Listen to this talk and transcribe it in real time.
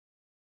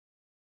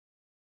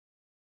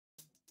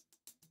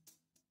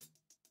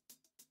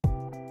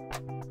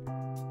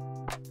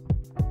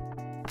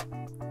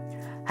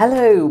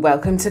Hello,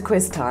 welcome to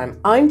Quiz Time.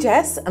 I'm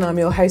Jess and I'm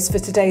your host for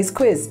today's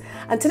quiz.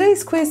 And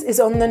today's quiz is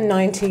on the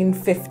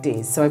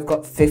 1950s. So I've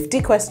got 50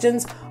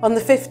 questions on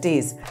the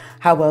 50s.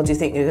 How well do you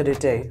think you're going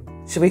to do?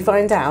 Should we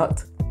find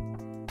out?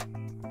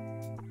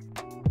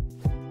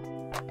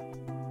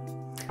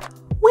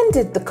 When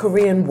did the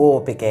Korean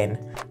War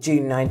begin?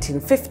 June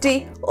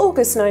 1950,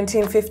 August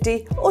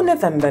 1950 or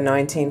November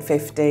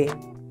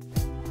 1950?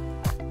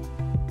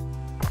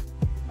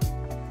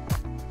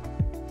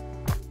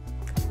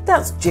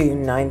 That's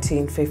June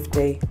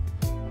 1950.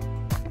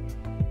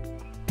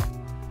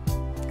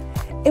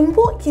 In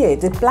what year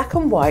did black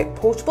and white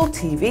portable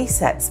TV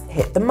sets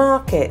hit the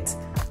market?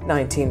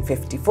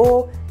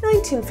 1954,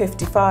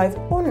 1955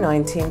 or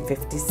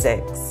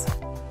 1956?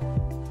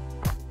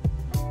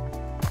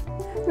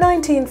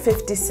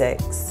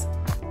 1956.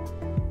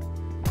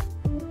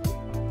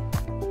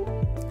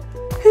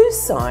 Who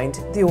signed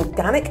the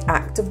Organic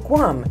Act of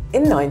Guam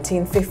in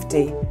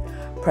 1950?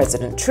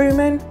 President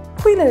Truman,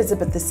 Queen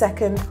Elizabeth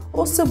II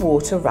or Sir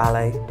Walter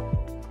Raleigh?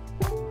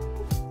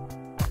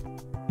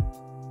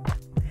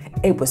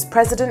 It was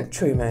President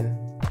Truman.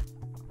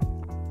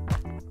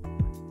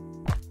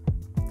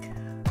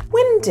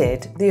 When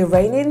did the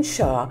Iranian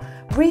Shah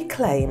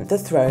reclaim the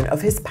throne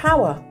of his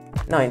power?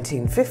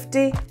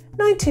 1950,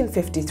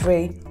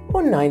 1953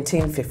 or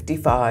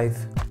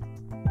 1955?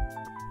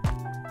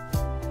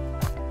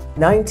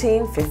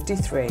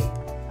 1953.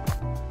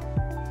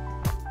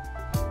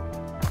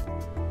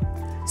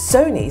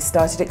 Sony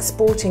started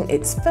exporting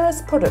its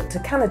first product to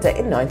Canada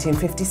in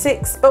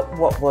 1956, but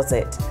what was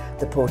it?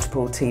 The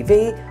portable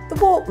TV, the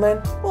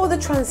Walkman or the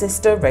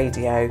transistor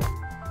radio?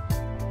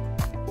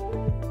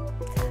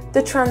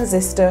 The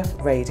transistor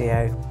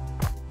radio.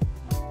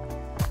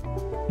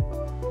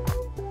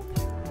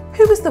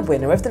 Who was the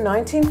winner of the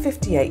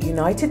 1958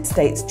 United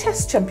States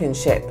Chess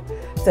Championship?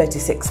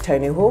 36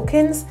 Tony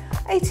Hawkins,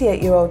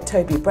 88-year-old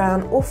Toby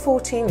Brown or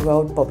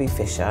 14-year-old Bobby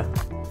Fischer?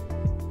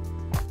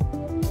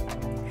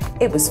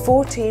 It was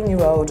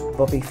 14-year-old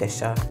Bobby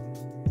Fischer.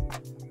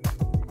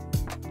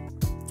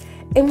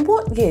 In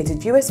what year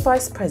did US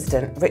Vice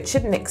President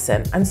Richard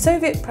Nixon and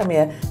Soviet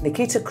Premier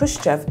Nikita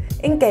Khrushchev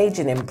engage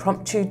in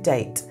impromptu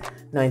date?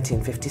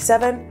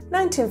 1957,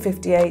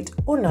 1958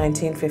 or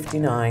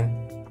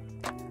 1959?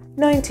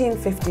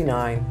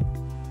 1959.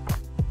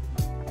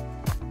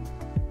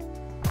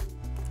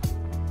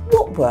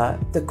 What were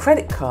the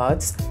credit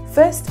cards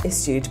first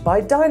issued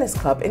by Diners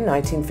Club in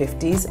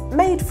 1950s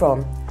made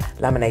from?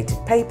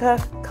 Laminated paper,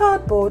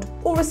 cardboard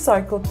or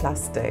recycled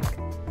plastic?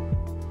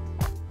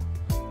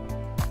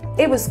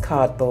 It was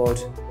cardboard.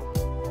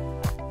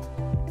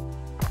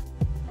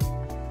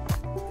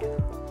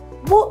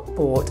 What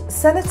brought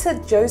Senator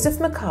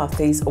Joseph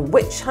McCarthy's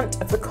Witch Hunt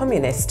of the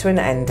Communists to an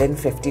end in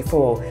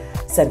 1954?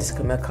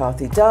 Senator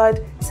McCarthy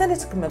died,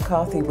 Senator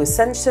McCarthy was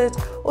censured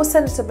or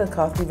Senator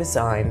McCarthy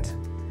resigned?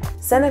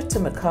 Senator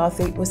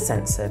McCarthy was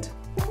censured.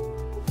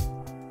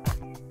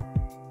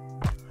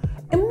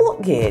 In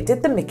what year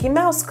did the Mickey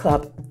Mouse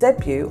Club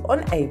debut on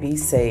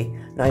ABC?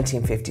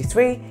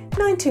 1953,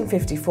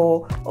 1954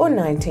 or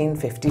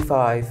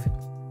 1955?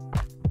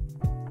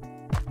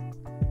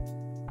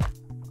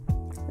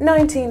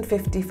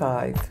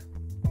 1955.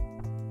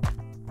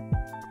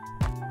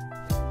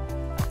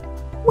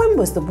 When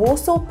was the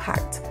Warsaw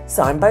Pact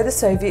signed by the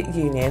Soviet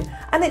Union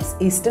and its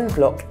Eastern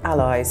Bloc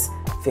allies?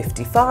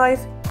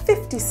 55,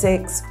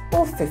 56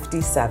 or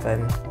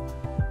 57?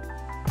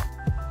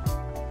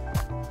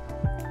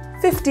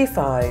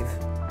 55.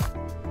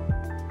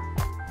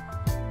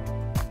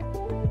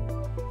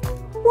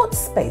 What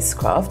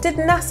spacecraft did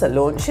NASA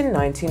launch in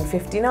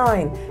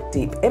 1959?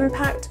 Deep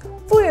Impact,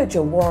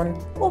 Voyager 1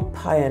 or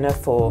Pioneer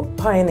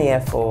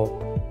 4?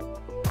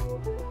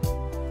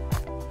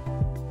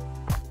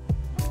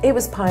 It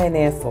was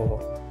Pioneer 4.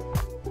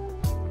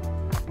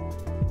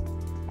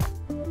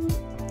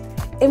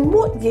 In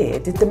what year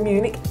did the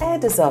Munich air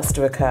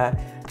disaster occur?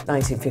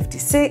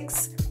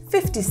 1956,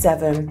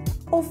 57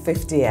 or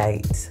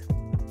 58?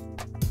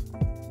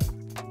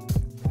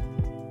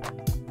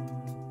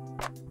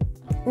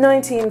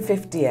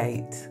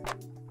 1958.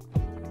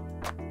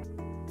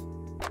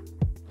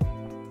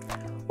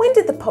 When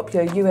did the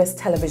popular US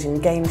television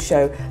game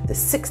show The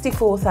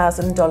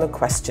 $64,000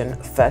 Question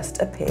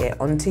first appear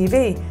on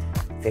TV?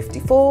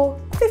 54,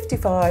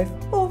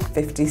 55 or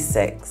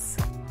 56?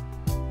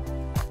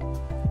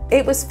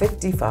 It was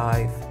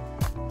 55.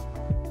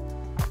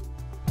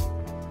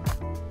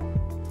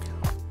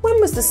 When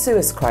was the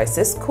Suez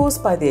Crisis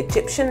caused by the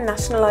Egyptian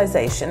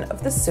nationalisation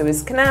of the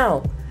Suez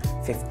Canal?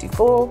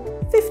 54,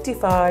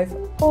 55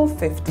 or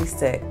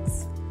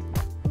 56?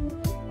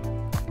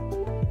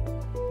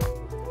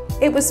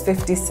 It was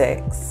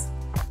 56.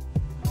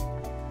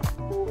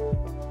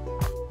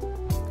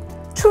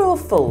 True or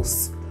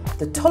false?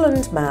 The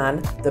Tolland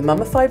man, the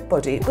mummified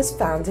body, was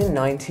found in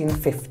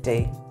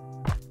 1950.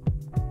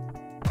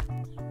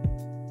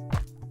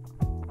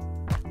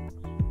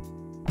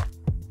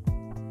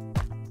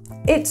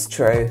 It's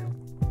true.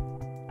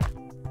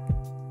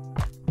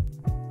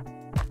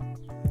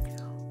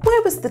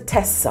 Where was the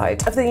test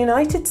site of the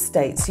United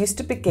States used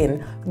to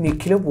begin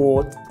nuclear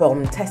war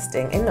bomb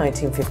testing in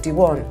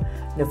 1951?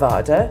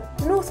 Nevada,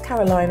 North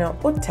Carolina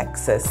or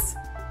Texas?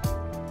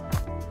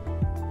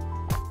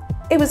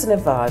 It was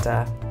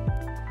Nevada.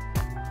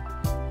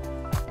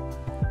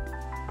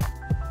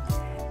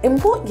 In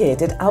what year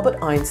did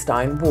Albert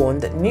Einstein warn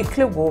that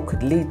nuclear war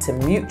could lead to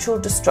mutual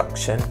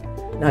destruction?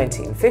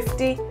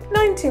 1950,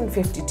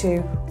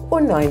 1952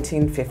 or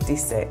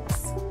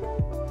 1956?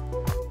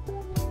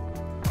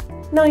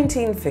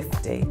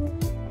 1950.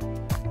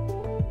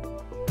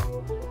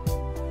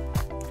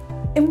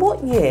 In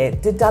what year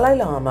did Dalai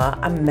Lama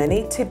and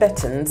many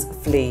Tibetans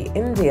flee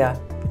India?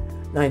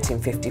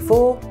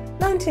 1954,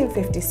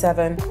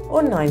 1957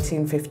 or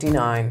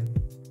 1959?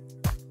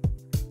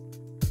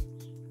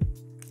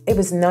 It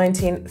was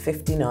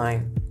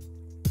 1959.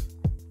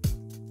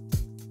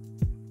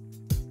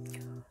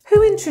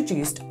 Who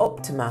introduced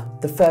Optima,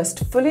 the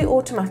first fully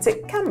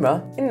automatic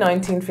camera, in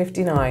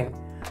 1959?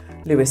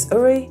 Louis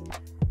Uri,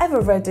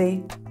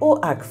 Eveready or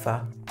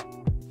Agfa?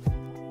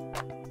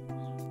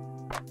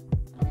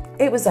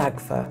 It was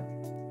Agfa.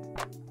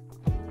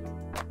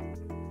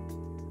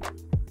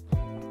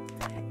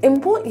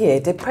 In what year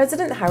did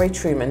President Harry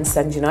Truman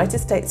send United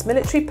States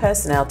military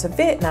personnel to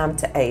Vietnam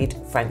to aid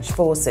French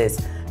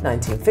forces?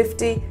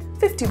 1950,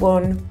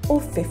 51 or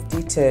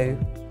 52?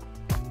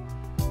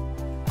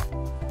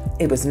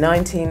 It was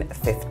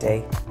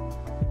 1950.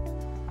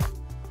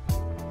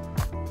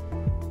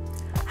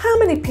 How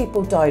many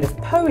people died of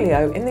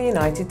polio in the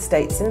United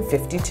States in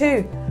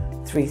 52?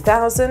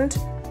 3,000,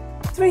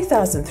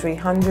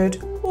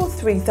 3,300 or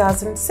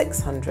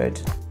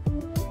 3,600?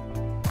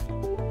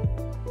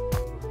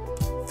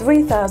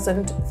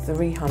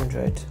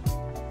 3,300.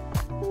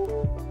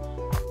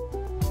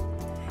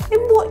 In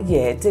what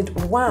year did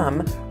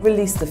Wham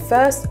release the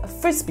first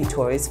Frisbee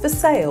toys for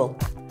sale?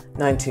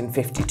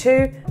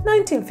 1952,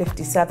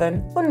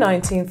 1957 or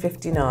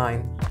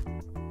 1959?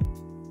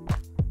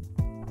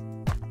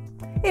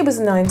 It was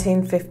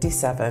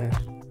 1957.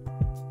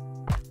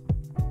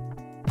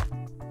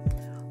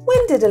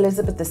 When did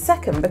Elizabeth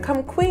II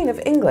become Queen of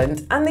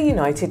England and the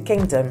United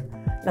Kingdom?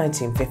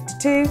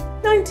 1952,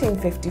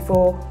 1954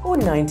 or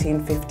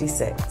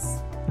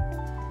 1956?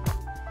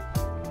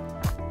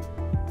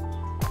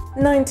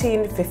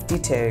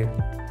 1952.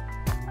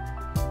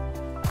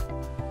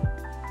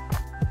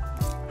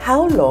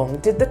 How long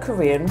did the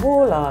Korean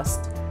War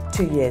last?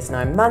 2 years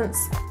 9 months,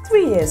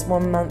 3 years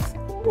 1 month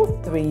or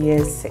 3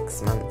 years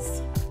 6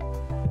 months?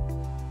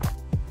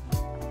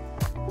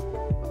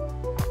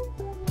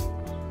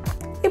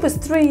 It was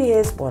 3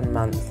 years 1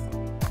 month.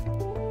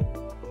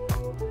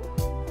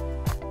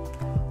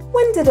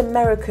 When did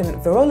American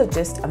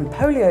virologist and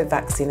polio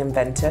vaccine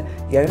inventor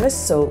Jonas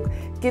Salk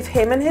give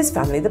him and his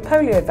family the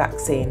polio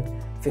vaccine?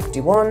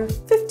 51,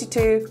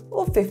 52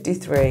 or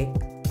 53?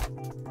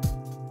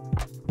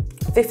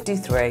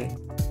 53.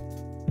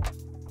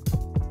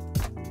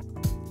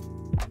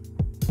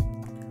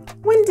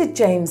 When did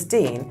James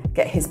Dean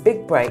get his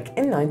big break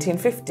in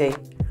 1950?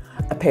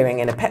 Appearing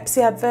in a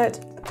Pepsi advert,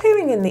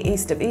 appearing in the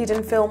East of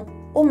Eden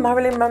film, or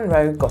Marilyn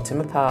Monroe got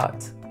him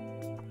apart?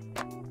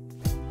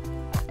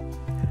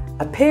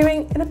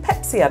 Appearing in a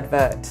Pepsi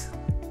advert.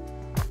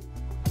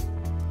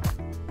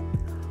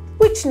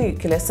 Which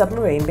nuclear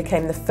submarine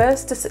became the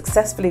first to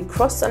successfully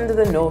cross under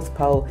the North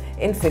Pole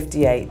in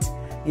 58?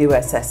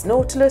 USS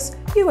Nautilus,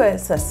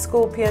 USS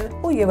Scorpion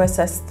or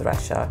USS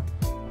Thresher?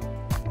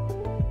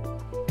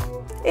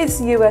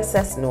 It's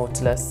USS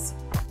Nautilus.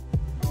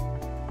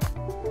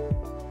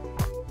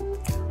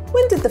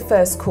 When did the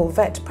first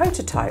Corvette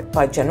prototype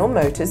by General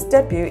Motors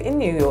debut in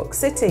New York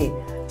City?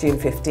 June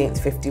 15th,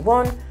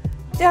 51,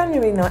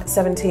 January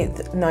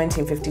 17th,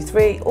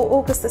 1953 or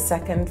August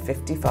 2nd,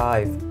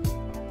 55?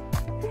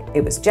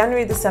 It was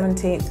January the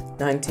 17th,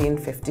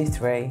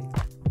 1953.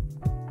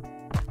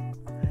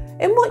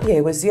 In what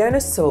year was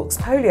Jonas Salk's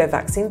polio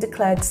vaccine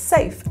declared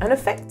safe and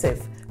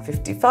effective?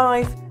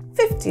 55,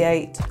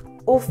 58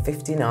 or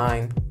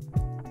 59?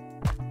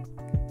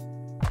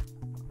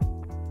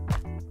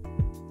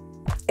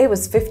 It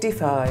was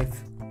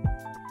 55.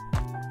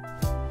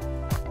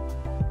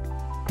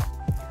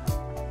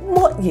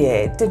 What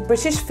year did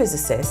British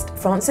physicist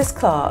Francis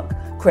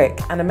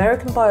Crick and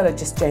American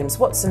biologist James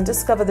Watson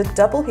discover the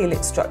double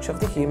helix structure of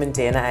the human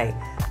DNA?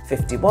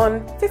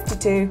 51,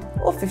 52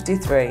 or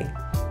 53?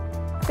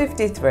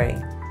 53.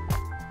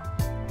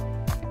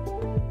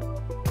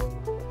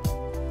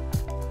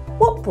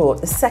 What brought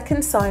the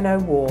Second Sino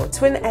War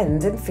to an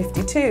end in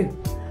 52?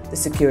 The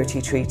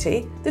Security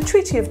Treaty, the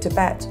Treaty of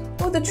Tibet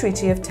or the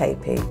Treaty of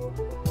Taipei?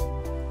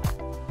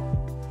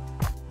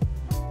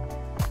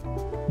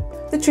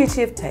 The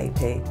Treaty of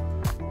Taipei.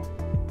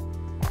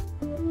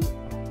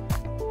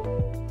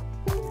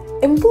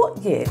 In what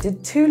year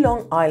did two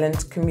Long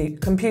Island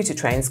commuter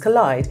trains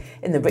collide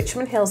in the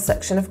Richmond Hill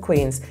section of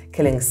Queens,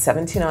 killing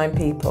 79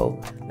 people?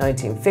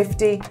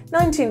 1950,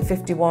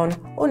 1951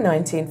 or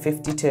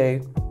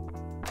 1952?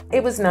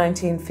 It was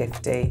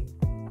 1950.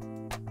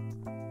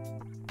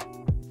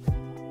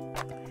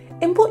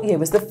 In what year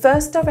was the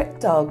first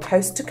direct dial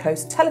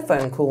coast-to-coast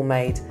telephone call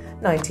made?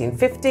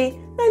 1950,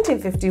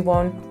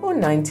 1951 or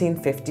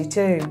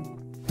 1952?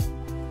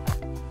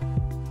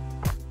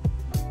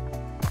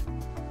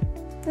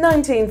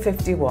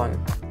 1951.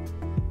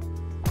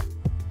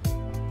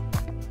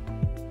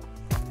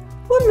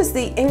 When was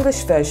the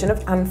English version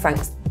of Anne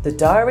Frank's The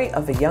Diary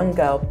of a Young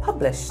Girl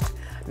published?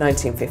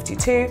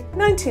 1952,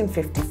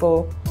 1954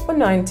 or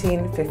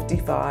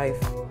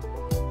 1955?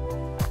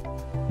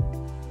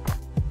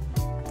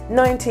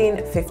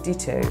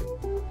 1952.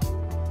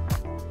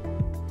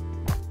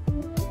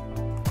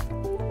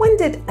 When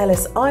did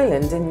Ellis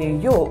Island in New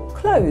York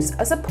close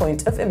as a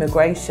point of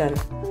immigration?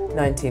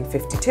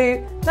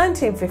 1952,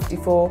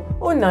 1954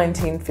 or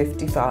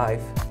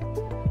 1955?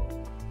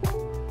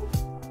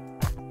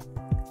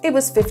 It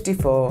was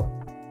 54.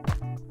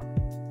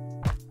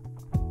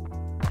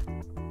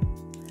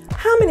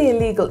 How many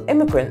illegal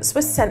immigrants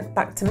were sent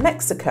back to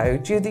Mexico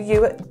due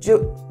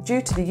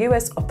to the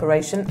US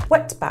Operation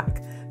Wetback?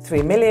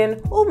 3 million,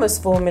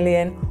 almost 4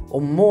 million, or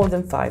more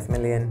than 5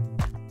 million?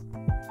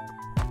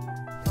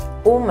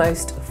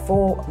 Almost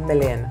 4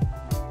 million.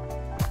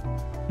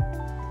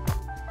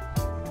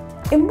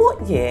 In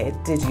what year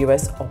did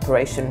US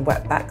Operation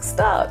Wetback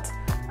start?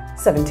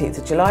 17th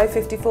of July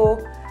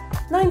 54,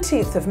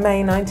 19th of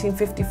May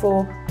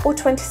 1954 or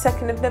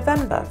 22nd of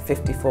November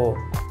 54?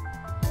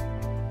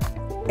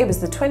 It was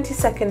the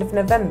 22nd of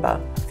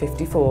November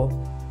 54.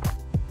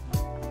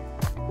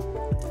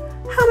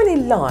 How many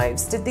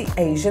lives did the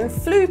Asian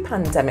flu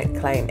pandemic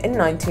claim in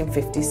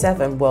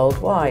 1957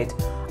 worldwide?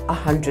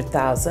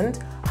 100,000,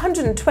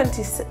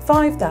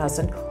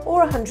 125,000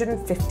 or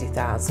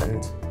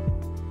 150,000?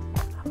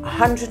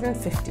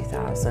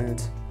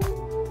 150,000.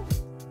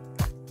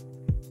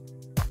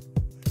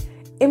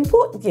 In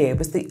what year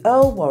was the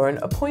Earl Warren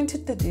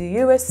appointed to the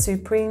US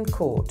Supreme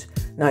Court?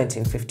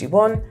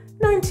 1951,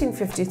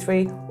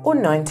 1953 or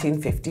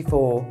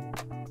 1954?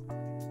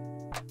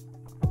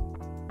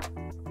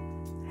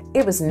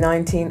 It was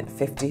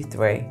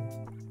 1953.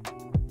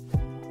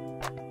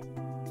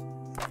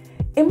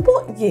 In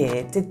what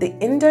year did the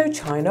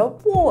Indochina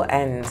War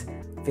end?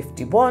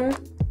 51,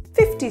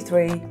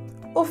 53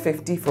 or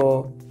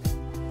 54?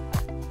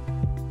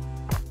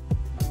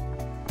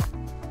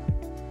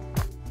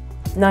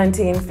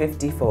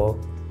 1954.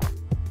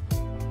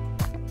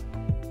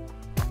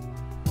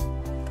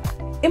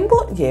 In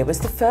what year was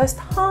the first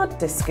hard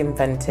disk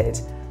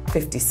invented?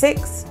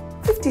 56,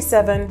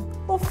 57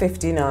 or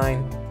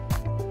 59?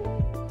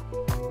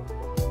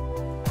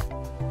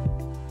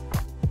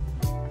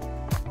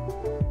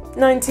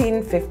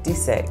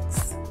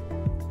 1956.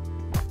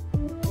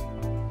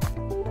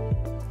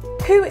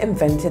 Who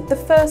invented the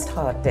first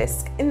hard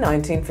disk in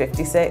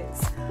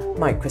 1956?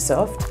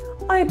 Microsoft,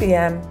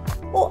 IBM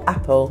or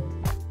Apple?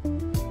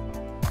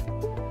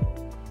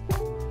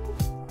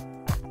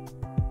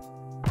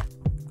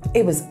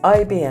 It was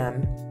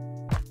IBM.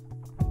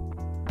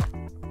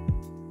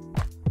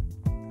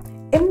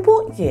 In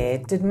what year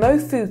did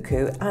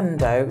Mofuku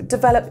Ando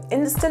develop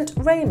instant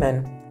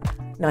ramen?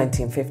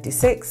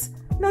 1956,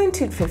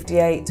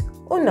 1958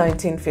 or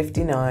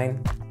 1959?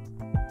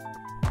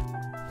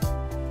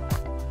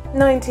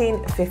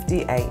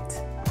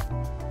 1958.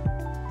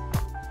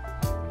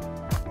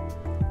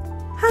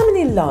 How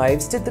many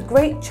lives did the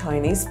Great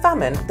Chinese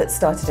Famine that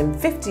started in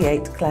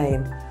 58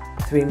 claim?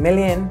 3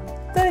 million,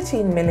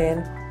 13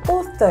 million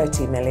or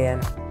 30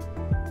 million?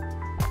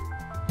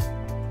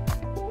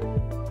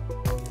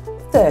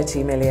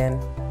 30 million.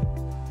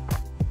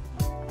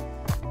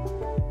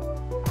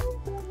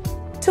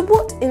 To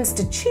what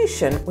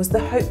institution was the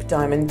Hope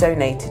Diamond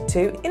donated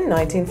to in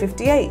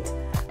 1958?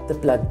 The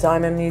Blood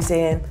Diamond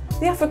Museum,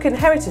 the African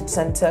Heritage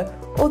Centre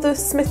or the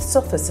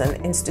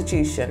Smithsonian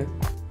Institution?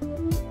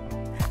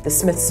 The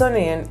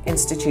Smithsonian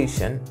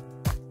Institution.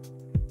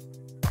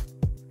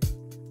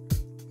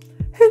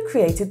 Who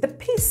created the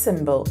peace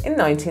symbol in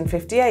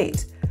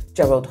 1958?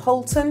 Gerald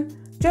Holton,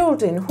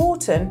 Geraldine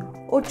Horton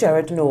or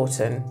Gerard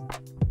Norton?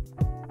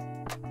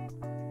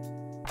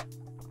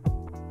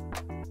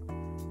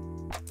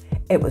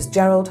 It was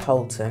Gerald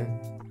Holton.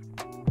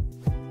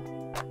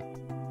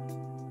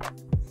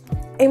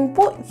 In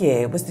what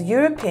year was the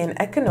European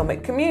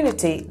Economic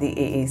Community, the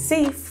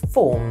EEC,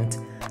 formed?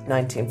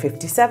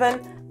 1957,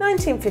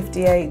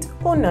 1958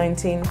 or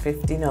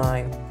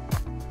 1959?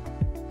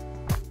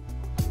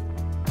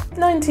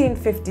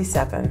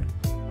 1957.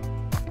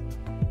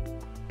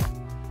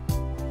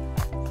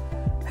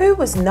 Who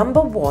was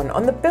 #1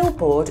 on the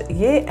Billboard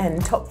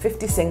year-end top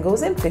 50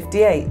 singles in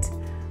 58?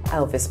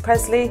 Elvis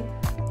Presley,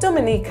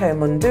 Domenico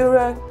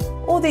Monduro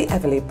or the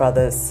Everly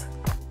Brothers?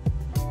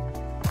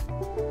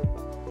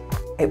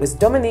 It was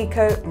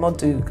Domenico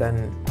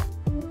Mondugan.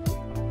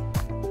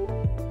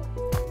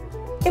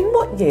 In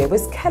what year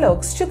was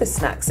Kellogg's Sugar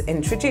Snacks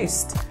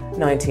introduced?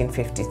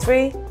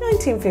 1953,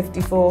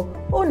 1954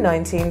 or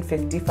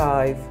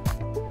 1955?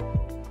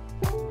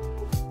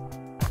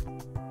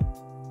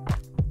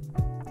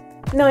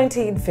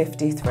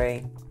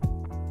 1953.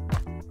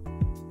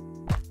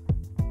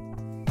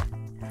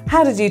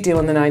 How did you do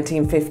on the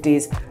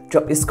 1950s?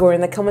 Drop your score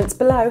in the comments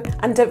below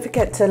and don't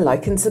forget to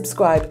like and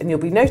subscribe and you'll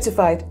be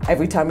notified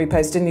every time we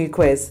post a new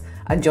quiz.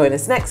 And join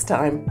us next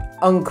time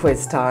on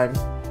Quiz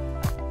Time.